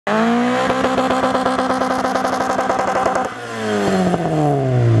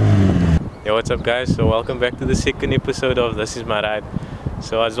what's up guys? So welcome back to the second episode of This Is My Ride.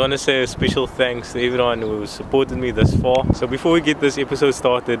 So I just want to say a special thanks to everyone who supported me this far. So before we get this episode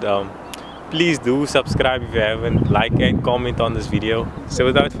started, please do subscribe if you haven't, like and comment on this video. So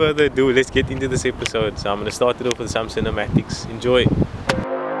without further ado, let's get into this episode. So I'm going to start it off with some cinematics. Enjoy!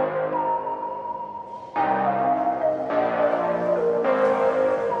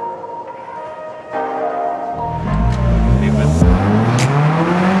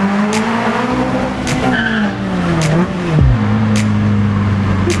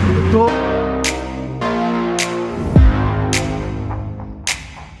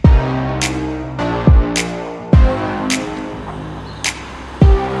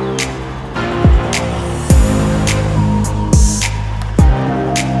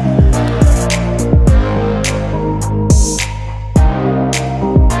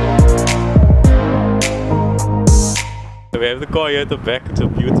 We have the car here at the back. It's a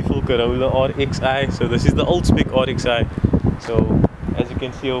beautiful Corolla RXI. So this is the old spec RXI. So as you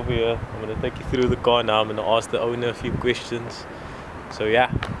can see over here, I'm going to take you through the car now. I'm going to ask the owner a few questions. So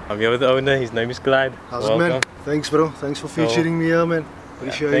yeah, I'm here with the owner. His name is Clyde. How's it, man? Thanks bro, thanks for featuring me here, man.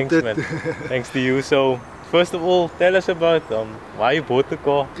 Appreciate it. Man. Thanks to you. So first of all, tell us about why you bought the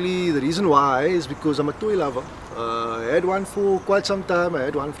car. The reason why is because I'm a toy lover. I had one for quite some time. I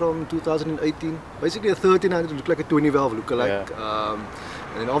had one from 2018. Basically a 1300, looked like a 20 valve lookalike. Yeah.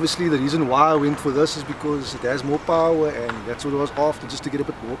 And then obviously the reason why I went for this is because it has more power, and that's what I was after, just to get a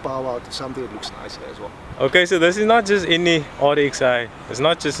bit more power out of something that looks nicer as well. Okay, so this is not just any RXI. It's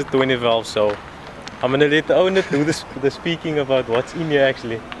not just a 20 valve. So I'm gonna let the owner do the speaking about what's in here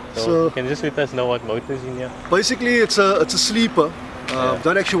actually. So you can just let us know what motor's in here. Basically it's a sleeper.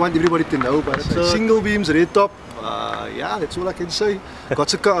 Don't actually want everybody to know, but it's a single beams Redtop. Yeah, that's all I can say.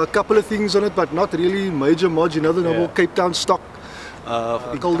 Got a couple of things on it, but not really major mods. You know, the normal Cape Town stock.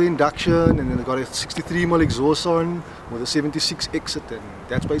 Cold induction, and then I got a 63mm exhaust on with a 76 exit, and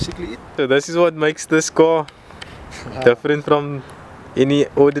that's basically it. So this is what makes this car different from any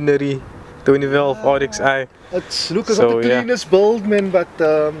ordinary 20 valve RXI. It's not the cleanest build, man, but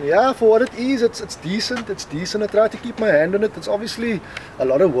yeah, for what it is, it's decent. It's decent. I try to keep my hand on it. It's obviously a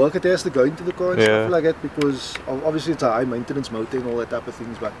lot of work it has to go into the car and stuff like that, because obviously it's a high maintenance motor and all that type of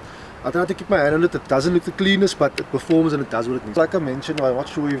things, but I try to keep my hand on it. It doesn't look the cleanest, but it performs and it does what it needs. Like I mentioned, I'm not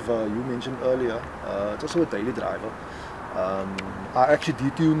sure if you mentioned earlier, it's also a daily driver. I actually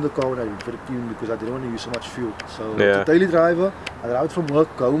detuned the car when I went for the tune because I didn't want to use so much fuel. So it's a daily driver. I drive from work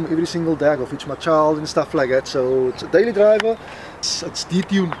home every single day. I go fetch my child and stuff like that. So it's a daily driver. It's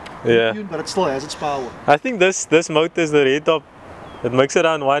detuned, but it still has its power. I think this motor is the Redtop. It makes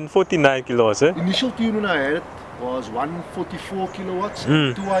around 149 kilowatts. Initial tune when I had it was 144 kilowatts,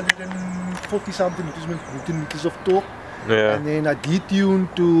 240 something Newton meters of torque. And then I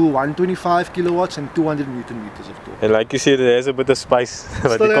detuned to 125 kilowatts and 200 Newton meters of torque. And like you said, it has a bit of spice,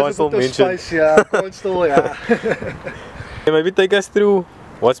 but you can't still mention. Maybe take us through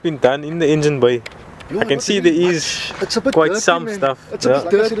what's been done in the engine bay. I can see there is quite some stuff. It's a bit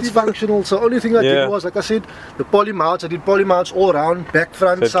dirty, it's functional. So the only thing I did was, like I said, the poly mounts. I did poly mounts all around, back,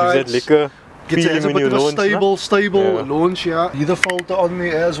 front, sides. Gets a bit of a stable launch, Leather filter on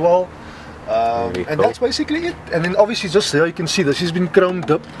there as well. And that's basically it. And then obviously just here you can see this has been chrome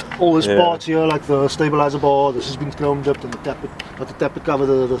dipped. All these parts here, like the stabilizer bar, this has been chrome dipped, and the tappet cover,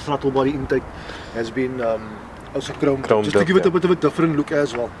 the throttle body intake has been also chrome dipped, just to give it a bit of a different look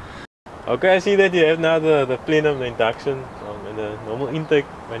as well. Okay, I see that you have now the plenum, the induction, and the normal intake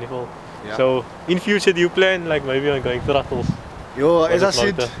manifold. So in future, do you plan like maybe on going throttles? As I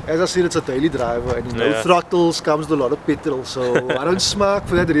said, it's a daily driver, and throttles comes with a lot of petrol, so I don't smack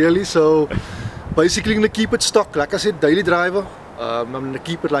for that really. So basically I'm going to keep it stock. Like I said, daily driver. I'm going to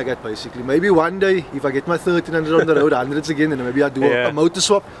keep it like that basically. Maybe one day, if I get my 1300 on the road, hundreds again, then maybe I'll do a motor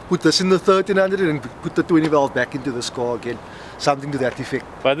swap, put this in the 1300 and put the 20 valve back into this car again. Something to that effect.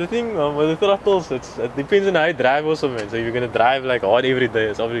 But the thing with the throttles, it depends on how you drive also, man. So if you're going to drive like hard every day,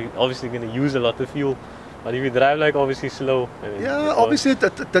 it's obviously going to use a lot of fuel. But if you drive like obviously slow, obviously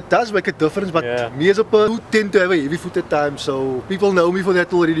that does make a difference. But me as a person who tend to have a heavy foot at times, so people know me for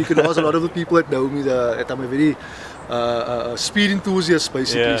that already. You can ask a lot of the people that know me that I'm a very speed enthusiast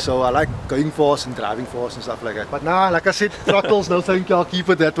basically. So I like going fast and driving fast and stuff like that. But nah, like I said, throttles, no thank you. I'll keep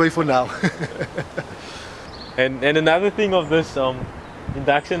it that way for now. and another thing of this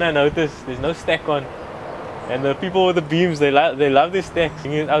induction, I noticed there's no stack on. And the people with the beams, they love this stack,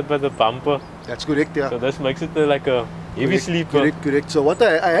 hanging it out by the bumper. That's correct, So this makes it like a Heavy sleeper. Correct. So what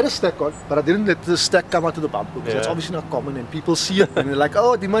I had a stack on, but I didn't let the stack come out to the bumper because that's obviously not common and people see it and they're like,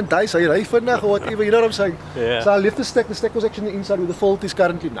 oh, die man dies, hy ry vandag or whatever, you know what I'm saying? Yeah. So I left the stack was actually on the inside where the fault is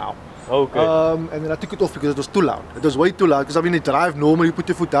currently now. Okay. And then I took it off because it was too loud. It was way too loud because I mean, you drive normal, you put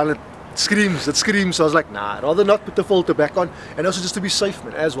your foot down, it screams. So I was like, nah, I'd rather not put the filter back on, and also just to be safe,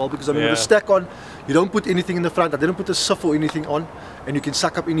 man, as well, because I mean, with the stack on, you don't put anything in the front. I didn't put a sieve or anything on, and you can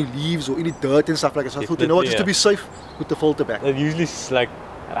suck up any leaves or any dirt and stuff like that. So I thought, you know what, just to be safe, put the filter back. It usually is like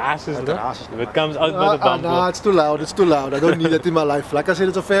rashes, if it comes out by the bumper. Nah, it's too loud. I don't need that in my life. Like I said,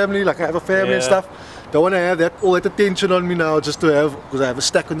 it's a family. Like I have a family and stuff. Don't want to have all that attention on me now just to have, because I have a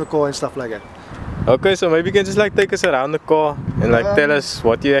stack in the car and stuff like that. Okay, so maybe you can just like take us around the car and like tell us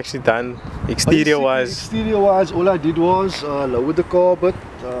what you actually done exterior wise. Exterior wise, all I did was lower the car a bit.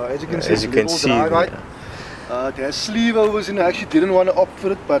 As you can see, it has sleeve overs and I actually didn't want to opt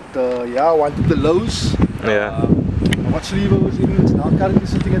for it, but yeah, I wanted the lows. Yeah. I got sleeve overs in. It's now currently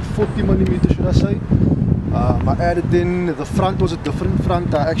sitting at 40mm, should I say. I added in, the front was a different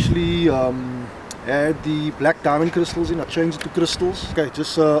front. I actually had the black diamond crystals in. I changed it to crystals. Okay,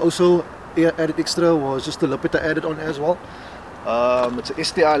 just also added extra was just the lip that I added on as well. It's a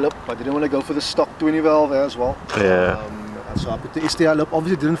STI lip. I didn't want to go for the stock 20 valve as well. Yeah. So I put the STI lip.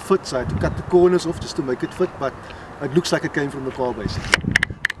 Obviously it didn't fit, so I had to cut the corners off just to make it fit, but it looks like it came from the car basically.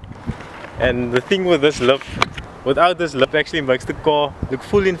 And the thing with this lip, without this lip actually makes the car look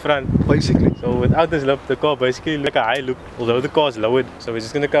full in front. Basically. So without this lip, the car basically looks like a high look, although the car is lowered. So we're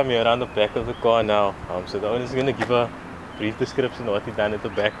just going to come here around the back of the car now. So the owner is going to give a brief description of what he done at the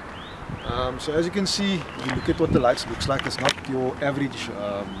back. So as you can see, you look at what the lights looks like. It's not your average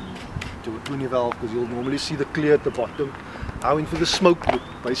 20 valve, because you'll normally see the clear at the bottom. I went for the smoke look.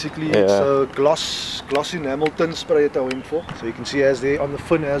 Basically it's a gloss enamel tin spray that I went for. So you can see as there on the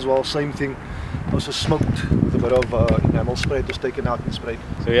fin as well, same thing. Also smoked with a bit of enamel spray. It was taken out and sprayed.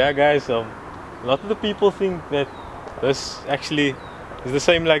 So yeah guys, a lot of the people think that this actually is the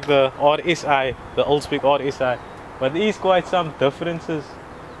same like the RSI, the old spec RSI, but there is quite some differences.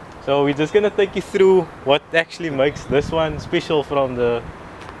 So we're just gonna take you through what actually makes this one special from the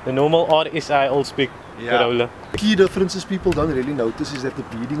normal RSI old spec Corolla. Key differences people don't really notice is that the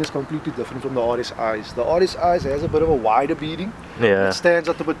beading is completely different from the RSIs. The RSIs has a bit of a wider beading. Yeah. It stands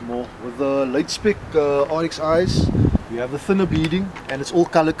out a bit more. With the late spec RXIs, you have the thinner beading and it's all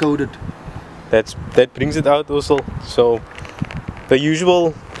color coded. That brings it out also. So the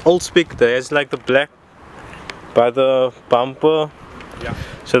usual old spec there is like the black by the bumper. Yeah.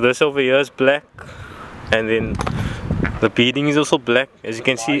 So this over here is black, and then the beading is also black, as you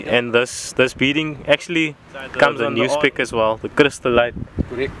can see, and this beading actually comes on new spec as well, the crystal light.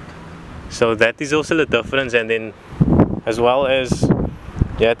 Correct. So that is also the difference, and then as well as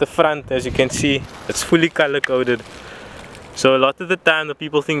at the front, as you can see, it's fully color coded. So a lot of the time the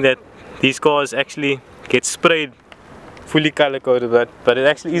people think that these cars actually get sprayed fully color coded, but it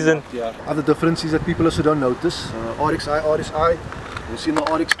actually isn't. Yeah. Other difference is that people also don't notice. RSI. You see in the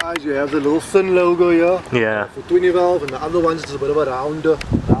RXIs you have the little thin logo here. Yeah. For 20 valve, and the other ones it's a bit of a rounder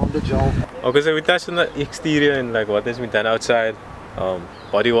gel. Okay, so we touched on the exterior and like what has been done outside,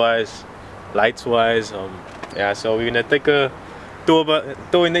 body wise, lights wise. Yeah, so we're gonna take a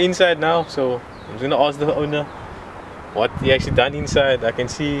tour in the inside now. So I'm just gonna ask the owner what he actually done inside. I can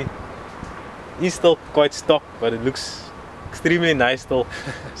see he's still quite stock, but it looks extremely nice still.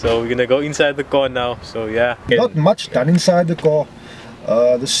 So we're gonna go inside the car now. So yeah. Not much done inside the car.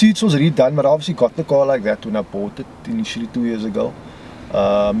 The seats was redone, but I obviously got the car like that when I bought it initially 2 years ago.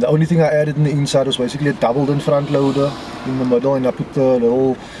 The only thing I added in the inside was basically a doubled in front loader in the middle, and I put the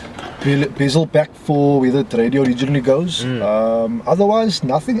little bezel back for where the radio originally goes. Otherwise,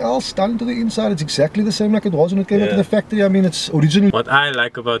 nothing else done to the inside. It's exactly the same like it was when it came out of the factory. I mean, it's original. What I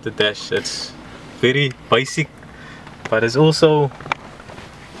like about the dash, it's very basic, but it's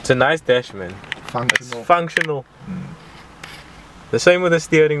a nice dash, man. Functional. It's functional. The same with the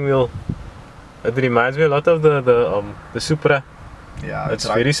steering wheel. It reminds me a lot of the Supra. Yeah, it's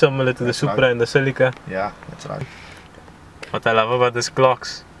very similar to the Supra and the Celica. Yeah, that's right. What I love about this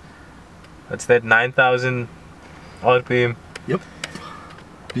clocks, it's that 9,000 RPM. Yep.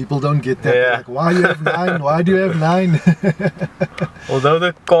 People don't get that. Like, why do you have 9? Why do you have 9? Although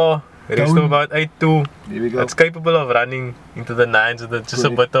the car reached to about 8.2, there we go. It's capable of running into the 9s, so that's just a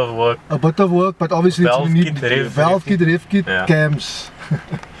bit of work. A bit of work, but obviously valve you need valve kit, rev kit, cams.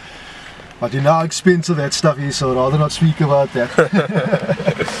 But you know how expensive that stuff is, so I'd rather not speak about that.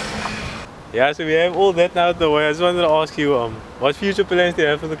 Yeah, so we have all that now out the way. I just wanted to ask you, what future plans do you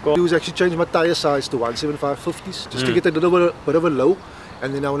have for the car? I was actually change my tyre size to 175/50s, just to get a little bit of a low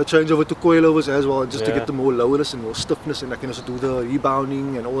And then I want to change over to coilovers as well, just to get the more lowerness and more stiffness, and I can also do the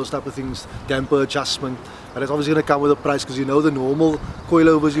rebounding and all those type of things, damper adjustment. But it's obviously going to come with a price, because you know the normal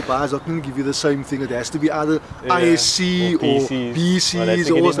coilovers you buy is not going to give you the same thing. It has to be either ISC or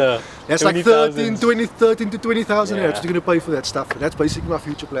BCs or that's like 13 to 20,000 That's what you're going to pay for that stuff. And that's basically my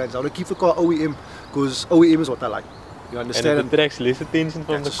future plans. I want to keep the car OEM, because OEM is what I like. You understand? And it attracts less attention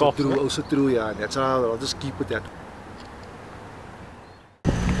from the cops. Also true, yeah. And that's how I'll just keep it that.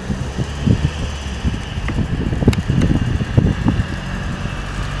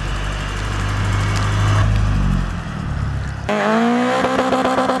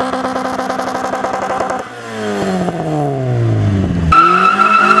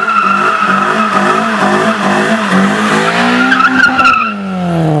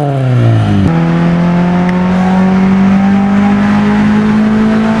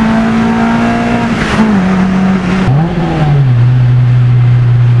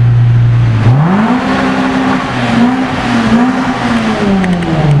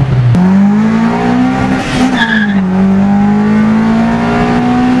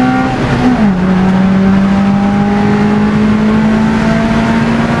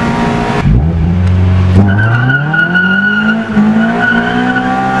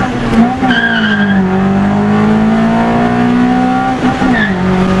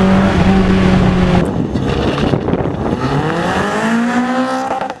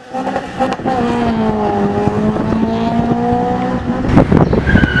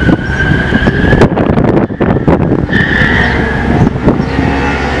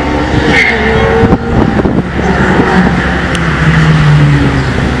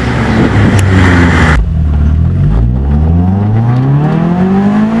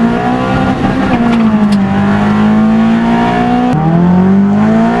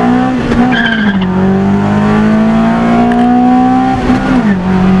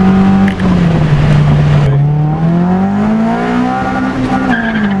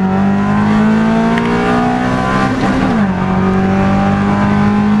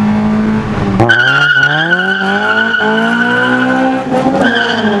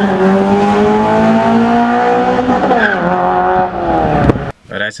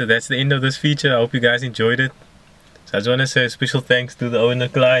 So that's the end of this feature. I hope you guys enjoyed it. So I just want to say a special thanks to the owner,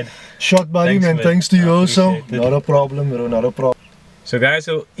 Clyde. Shot buddy, man. Thanks to you also. Not a problem, bro. Not a problem. So guys,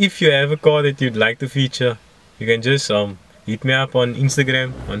 so if you have a car that you'd like to feature, you can just hit me up on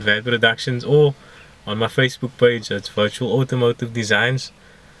Instagram, on VAD Productions, or on my Facebook page. It's Virtual Automotive Designs.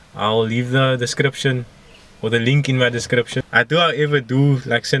 I'll leave the description or the link in my description. I do, however, do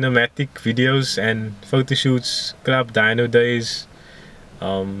like cinematic videos and photo shoots, club dyno days,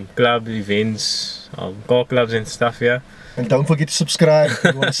 club events, car clubs and stuff, yeah. And don't forget to subscribe if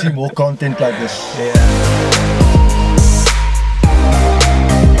you want to see more content like this. Yeah.